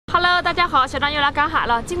Hello， 大家好，小张又来赶海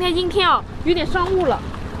了。今天阴天啊，有点商务了，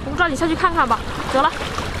我们抓紧下去看看吧。走了。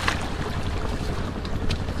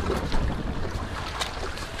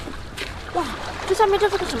哇，这下面这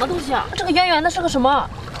是个什么东西啊？这个圆圆的是个什么？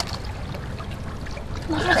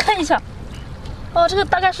拿出来看一下。哦，这个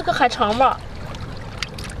大概是个海肠吧。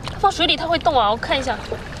放水里它会动啊，我看一下。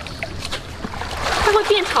它会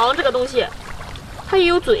变长，这个东西，它也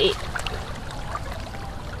有嘴。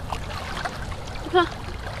你看。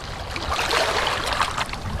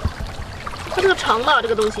 它这个长的这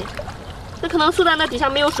个东西，那可能缩在那底下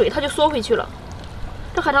没有水，它就缩回去了。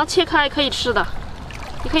这海肠切开可以吃的，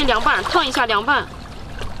你可以凉拌，烫一下凉拌。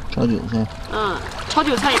炒韭菜。炒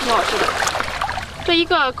韭菜也挺好吃的。这一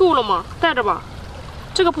个够了吗？带着吧。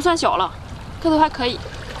这个不算小了，个头还可以，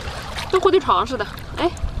跟火腿肠似的。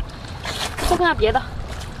哎，再看看别的。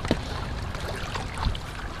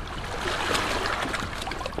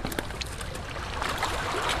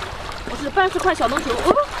我是30块小灯球。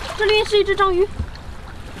哦。 这里是一只章鱼，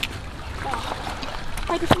哇，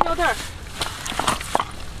还有一个塑料袋儿。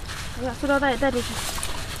哎呀，塑料袋也带出去，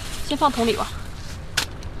先放桶里吧。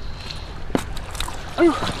哎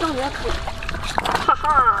呦，章鱼还可以，哈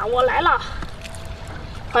哈，我来了，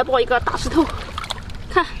怀抱一个大石头，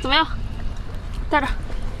看怎么样？带着，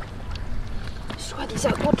石块底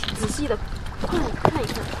下多仔细的看一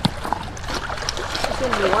看，这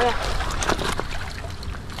些膜呀。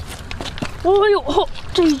 哦呦，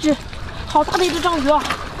这一只好大的一只章鱼啊！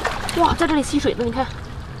哇，在这里吸水的，你看，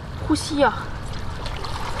呼吸呀、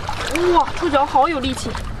哇，触角好有力气。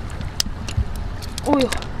哦呦，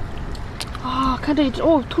啊，看这一只，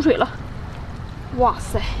哦，吐水了。哇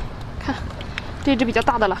塞，看这一只比较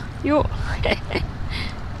大的了，哟，嘿嘿，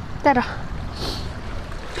带着。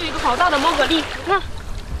这有一个好大的猫蛤蜊，你看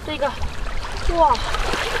这个，哇，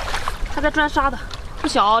还在钻沙的，不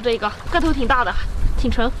小哦，这个个头挺大的，挺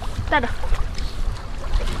沉，带着。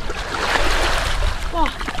 哇，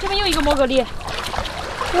这边又一个猫蛤蜊，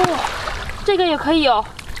哇，这个也可以哦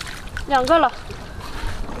，2个了，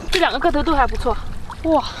这2个个头都还不错，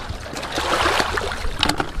哇，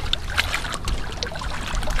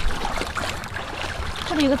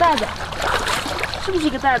这里有个袋子，是不是一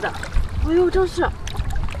个袋子？哎呦，真是，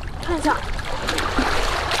看一下，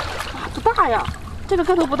哇，不大呀，这个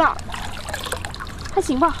个头不大，还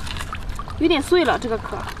行吧，有点碎了这个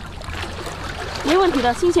壳，没问题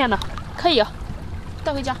的，新鲜的，可以啊。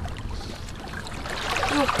 带回家。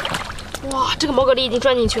哟，哇，这个猫蛤蜊已经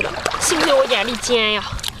钻进去了，幸亏我眼力尖呀！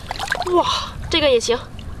哇，这个也行，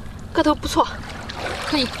个头不错，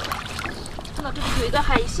可以。看到这里有一个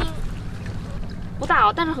海星，不大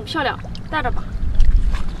哦，但是很漂亮，带着吧。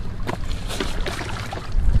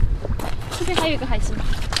这边还有一个海星，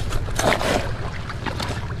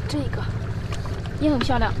这个也很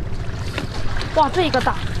漂亮。哇，这一个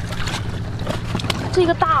大，这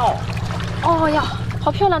个大哦，哦呀。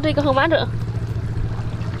 好漂亮，这个很完整，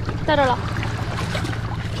带着了。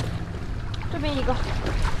这边一个，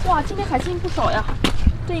哇，今天海星不少呀。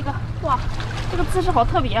这个，哇，这个姿势好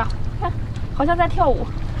特别啊，看，好像在跳舞。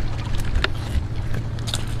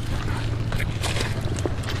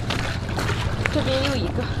这边又一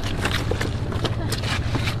个，看，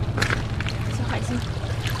小海星。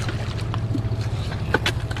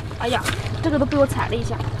哎呀，这个都被我踩了一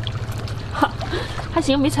下，哈，还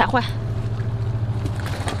行，没踩坏。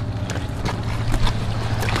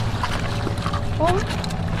 哦，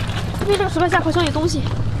这边这个石块下好像有东西，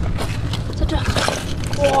在这。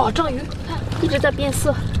哇，章鱼，看一直在变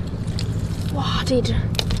色。哇，这一只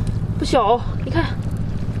不小哦，你看，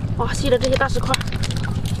哇，吸了这些大石块，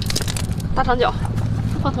大长脚，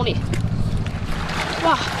放桶里。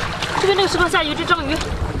哇，这边这个石块下有一只章鱼，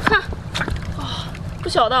看，啊，不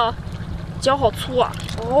小的，脚好粗啊。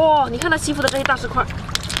哦，你看它吸附的这些大石块，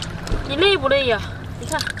你累不累呀？你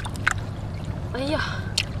看，哎呀，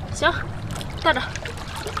行。 带着，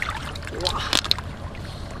哇！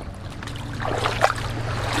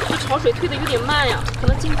这潮水退的有点慢呀，可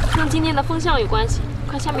能跟今天的风向有关系。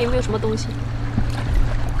看下面有没有什么东西。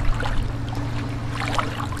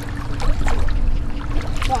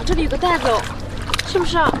哇，这里有个袋子哦，是不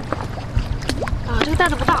是啊？啊，这个袋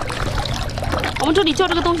子不大。我们这里叫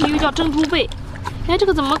这个东西又叫珍珠贝。哎，这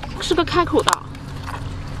个怎么是个开口的？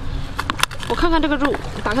我看看这个肉，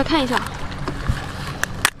打开看一下。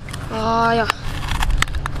 哎呀，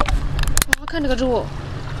哇，看这个肉，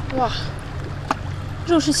哇，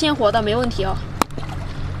肉是鲜活的，没问题啊，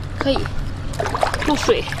可以用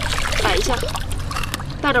水摆一下，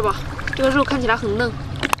带着吧。这个肉看起来很嫩，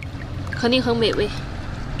肯定很美味。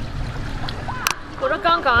我这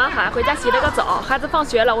刚赶完海，回家洗了个澡，孩子放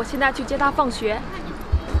学了，我现在去接他放学。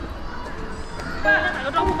大家打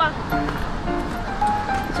个招呼吧。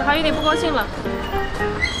小孩有点不高兴了，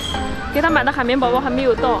给他买的海绵宝宝还没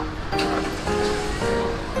有到。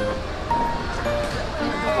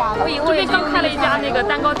这边刚开了一家那个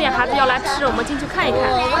蛋糕店，孩子要来吃，我们进去看一看，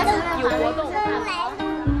有活动。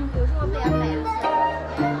有时候不要买了。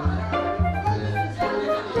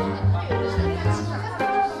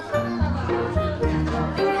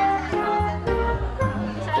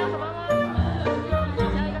想要什么吗？想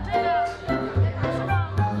要一个这个。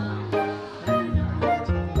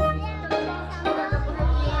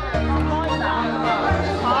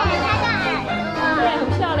好，对，很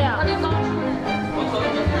漂亮。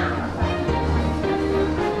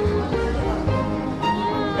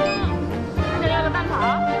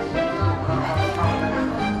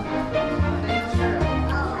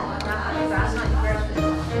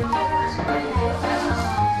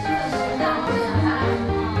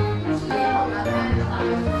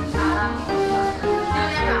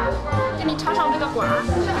给你插上这个管儿，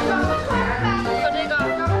和这个，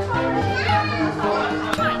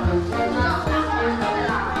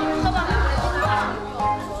喝吧。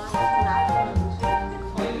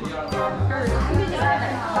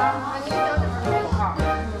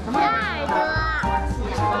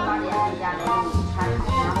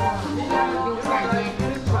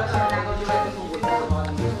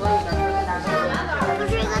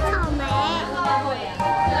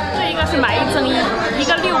这一个是买1赠1，一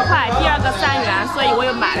个6块，第二个3元，所以我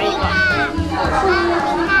又买了一个。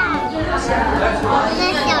那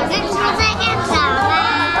小珍珠在干什么？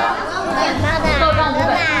豆干的。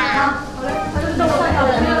给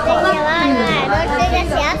小耳朵吃个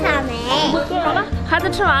小草莓。好了，孩子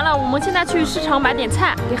吃完了，我们现在去市场买点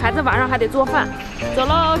菜，给孩子晚上还得做饭。走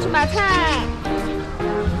喽，去买菜。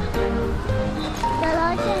走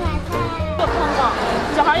喽，去买菜。做汤的，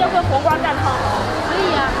小孩要喝黄瓜蛋汤。可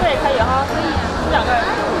以呀，这也可以哈，可以呀，2个人。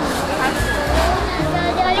给孩子。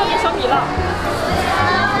现在又变小米了。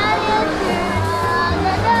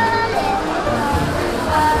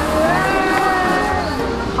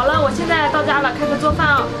好了，我现在到家了，开始做饭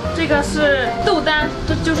啊。这个是豆丹，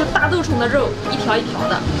这就是大豆虫的肉，一条一条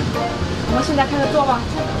的。我们现在开始做吧。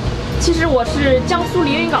其实我是江苏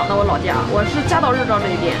连云港的，我老家，我是家到日照这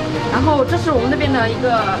一边。然后这是我们那边的一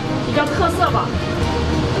个比较特色吧，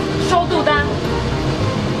烧豆丹。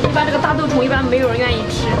一般这个大豆虫一般没有人愿意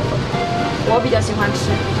吃，我比较喜欢吃。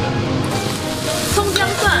葱姜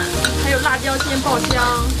蒜，还有辣椒先爆香，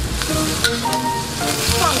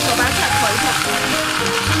放小白菜炒一下，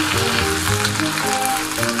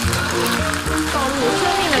倒入生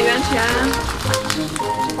命的源泉，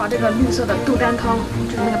把这个绿色的豆丹汤，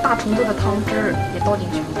就是那个大虫子的汤汁也倒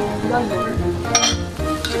进去，比较有味。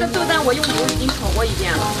这个豆丹我用油已经炒过一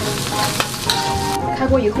遍了。开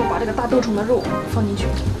锅以后，把这个大豆虫的肉放进去，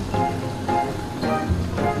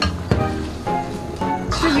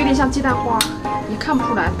其实有点像鸡蛋花，你看不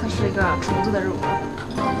出来它是一个虫子的肉。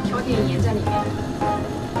调点盐在里面，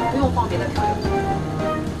不用放别的调料。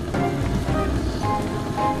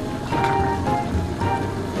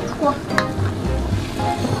锅，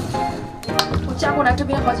我嫁过来这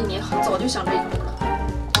边好几年，早就想这一口了。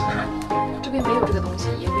这边没有这个东西，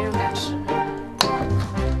也没人敢吃。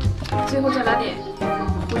最后再来点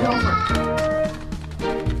胡椒粉。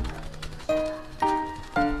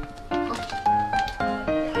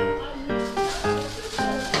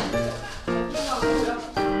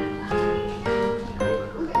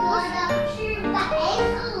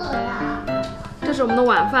这是我们的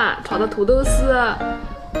晚饭，炒的土豆丝、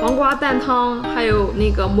黄瓜蛋汤，还有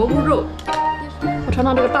那个蘑菇肉。我尝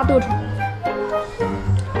尝这个大豆虫，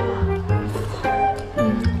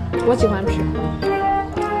我喜欢吃。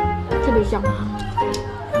特别香，好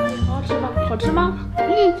好吃吧？好吃吗？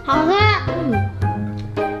好喝。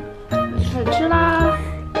开始吃啦。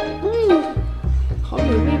好美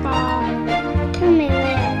味吧？真美味。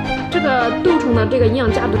这个豆虫的这个营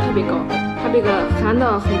养价值特别高，它这个含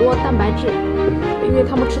的很多蛋白质，因为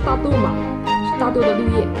他们吃大豆嘛，是大豆的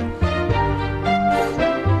绿叶。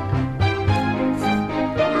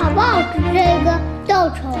好不好吃这个豆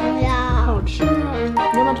虫呀？好吃，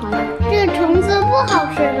你要不要尝一下？这个虫子不好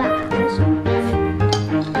吃吧？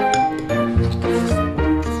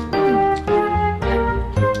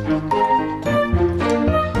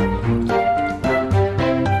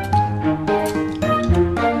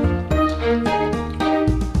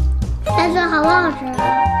但是好不好吃？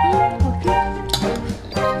好吃。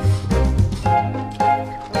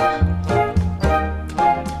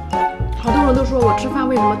好多人都说我吃饭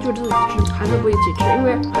为什么就自己吃，孩子不一起吃？因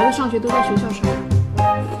为孩子上学都在学校吃饭，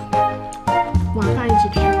晚饭一起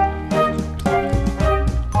吃。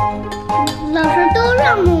老师都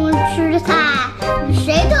让我们吃菜，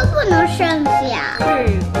不能剩下。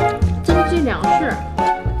对，增进粮食。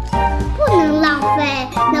不能浪费，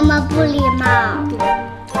那么不礼貌。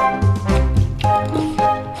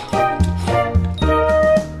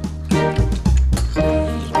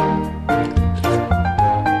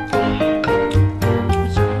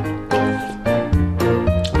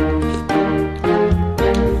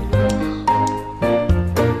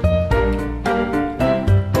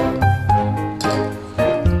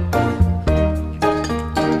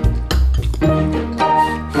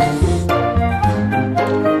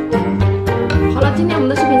今天我们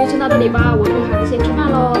的视频就先到这里吧，我跟孩子先吃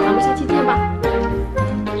饭喽，咱们下期见吧，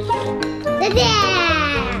再见。